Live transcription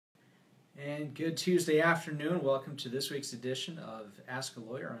And good Tuesday afternoon. Welcome to this week's edition of Ask a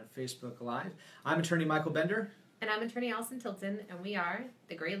Lawyer on Facebook Live. I'm attorney Michael Bender. And I'm attorney Allison Tilton, and we are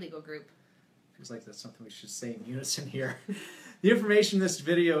the Gray Legal Group. Feels like that's something we should say in unison here. The information in this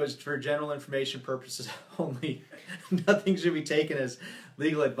video is for general information purposes only. Nothing should be taken as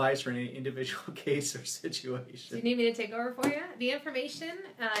legal advice for any individual case or situation. Do you need me to take over for you? The information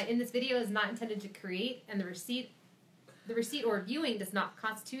in this video is not intended to create, and the receipt or viewing does not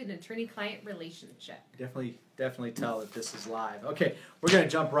constitute an attorney-client relationship. Definitely tell that this is live. Okay, we're going to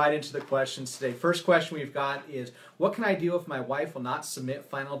jump right into the questions today. First question we've got is, what can I do if my wife will not submit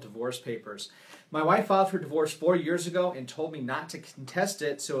final divorce papers? My wife filed for divorce 4 years ago and told me not to contest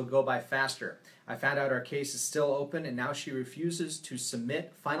it so it would go by faster. I found out our case is still open and now she refuses to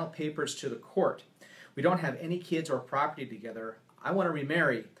submit final papers to the court. We don't have any kids or property together. I want to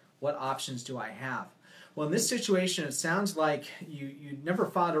remarry. What options do I have? Well, in this situation, it sounds like you never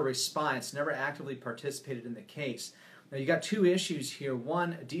filed a response, never actively participated in the case. Now, you got two issues here.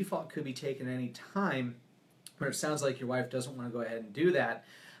 One, a default could be taken any time, but it sounds like your wife doesn't want to go ahead and do that.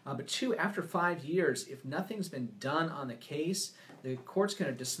 But two, after 5 years, if nothing's been done on the case, the court's going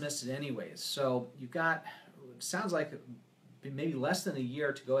to dismiss it anyways. So you've got, it sounds like maybe less than a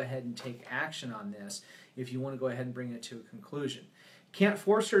year to go ahead and take action on this if you want to go ahead and bring it to a conclusion. Can't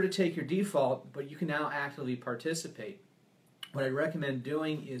force her to take your default, but you can now actively participate. What I recommend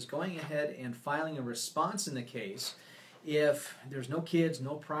doing is going ahead and filing a response in the case. If there's no kids,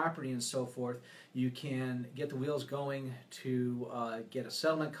 no property, and so forth, you can get the wheels going to get a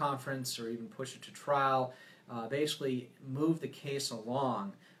settlement conference or even push it to trial. Basically, move the case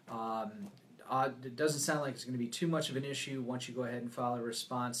along. It doesn't sound like it's going to be too much of an issue once you go ahead and file a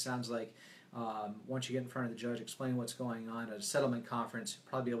response. Sounds like once you get in front of the judge, explain what's going on at a settlement conference, you'll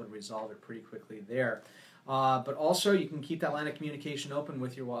probably be able to resolve it pretty quickly there. But also, you can keep that line of communication open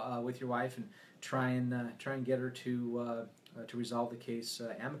with your wife and try and get her to resolve the case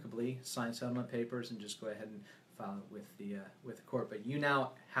amicably, sign settlement papers, and just go ahead and file it with the court. But you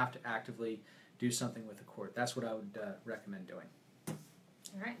now have to actively do something with the court. That's what I would recommend doing.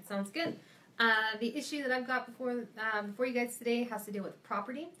 All right, sounds good. The issue that I've got before you guys today has to do with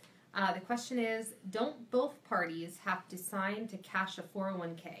property. The question is, don't both parties have to sign to cash a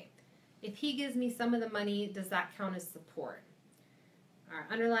 401k? If he gives me some of the money, does that count as support? All right,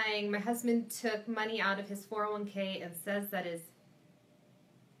 underlying, my husband took money out of his 401k and says that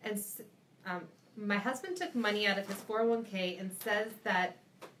my husband took money out of his 401k and says that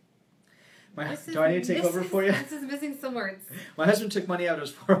do I need to take over for you? This is missing some words. My husband took money out of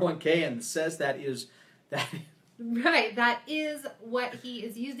his 401k and says that Right, that is what he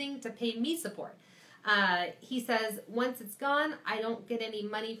is using to pay me support. He says, once it's gone, I don't get any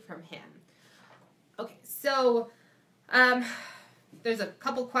money from him. Okay, so there's a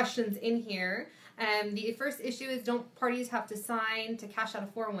couple questions in here. The first issue is, don't parties have to sign to cash out a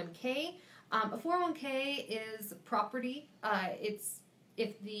 401k? A 401k is property.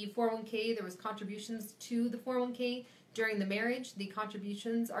 If the 401k, there was contributions to the 401k during the marriage, the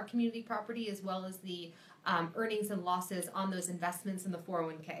contributions are community property as well as the earnings and losses on those investments in the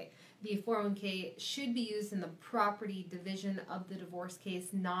 401k. The 401k should be used in the property division of the divorce case,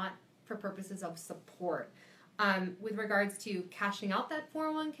 not for purposes of support. With regards to cashing out that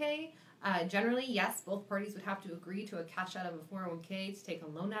 401k, generally, yes, both parties would have to agree to a cash out of a 401k, to take a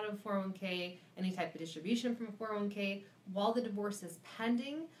loan out of a 401k, any type of distribution from a 401k, while the divorce is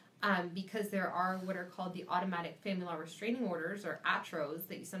pending. Because there are what are called the automatic family law restraining orders, or ATROs,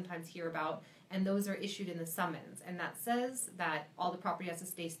 that you sometimes hear about, and those are issued in the summons, and that says that all the property has to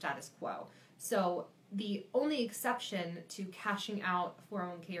stay status quo. So the only exception to cashing out a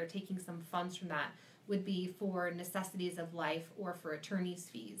 401k or taking some funds from that would be for necessities of life or for attorney's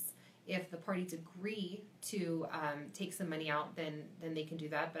fees. If the parties agree to take some money out, then they can do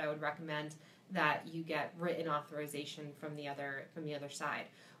that, but I would recommend that you get written authorization from the other side.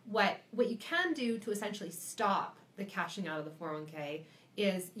 What you can do to essentially stop the cashing out of the 401k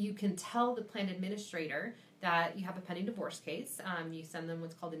is you can tell the plan administrator that you have a pending divorce case. You send them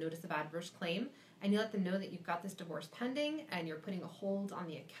what's called a notice of adverse claim, and you let them know that you've got this divorce pending and you're putting a hold on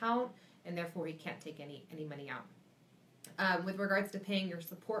the account, and therefore he can't take any money out. With regards to paying your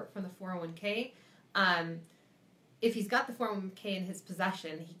support from the 401k, if he's got the 401k in his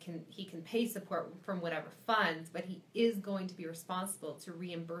possession, he can pay support from whatever funds, but he is going to be responsible to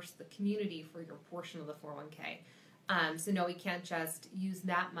reimburse the community for your portion of the 401k. So no, he can't just use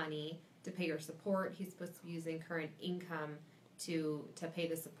that money to pay your support. He's supposed to be using current income to pay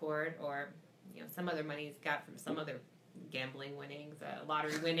the support, or some other money he's got from some other gambling winnings,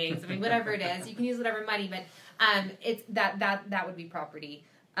 lottery winnings. I mean, whatever it is, you can use whatever money, but it's that would be property.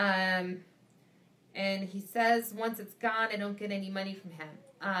 And he says once it's gone, I don't get any money from him.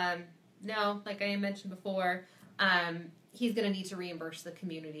 No, like I mentioned before, he's going to need to reimburse the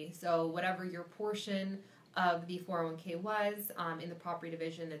community. So whatever your portion of the 401k was in the property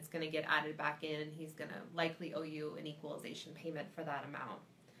division, it's going to get added back in. He's going to likely owe you an equalization payment for that amount.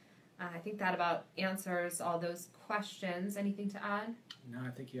 I think that about answers all those questions. Anything to add? No,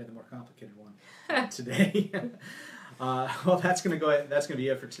 I think you had the more complicated one today. Well, that's going to be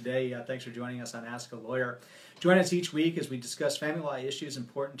it for today. Thanks for joining us on Ask a Lawyer. Join us each week as we discuss family law issues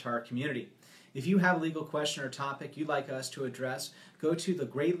important to our community. If you have a legal question or topic you'd like us to address, go to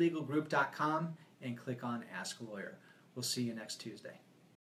thegreatlegalgroup.com and click on Ask a Lawyer. We'll see you next Tuesday.